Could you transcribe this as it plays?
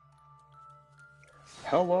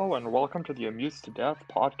Hello and welcome to the Amused to Death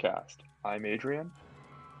podcast. I'm Adrian.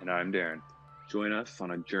 And I'm Darren. Join us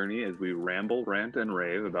on a journey as we ramble, rant, and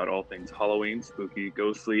rave about all things Halloween, spooky,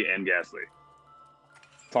 ghostly, and ghastly.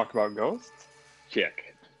 Talk about ghosts,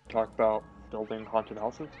 Check. talk about building haunted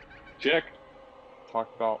houses, Check.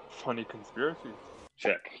 talk about funny conspiracies,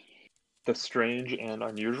 Check. the strange and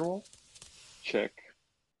unusual. Check.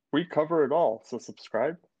 We cover it all, so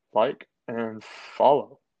subscribe, like, and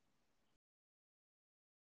follow.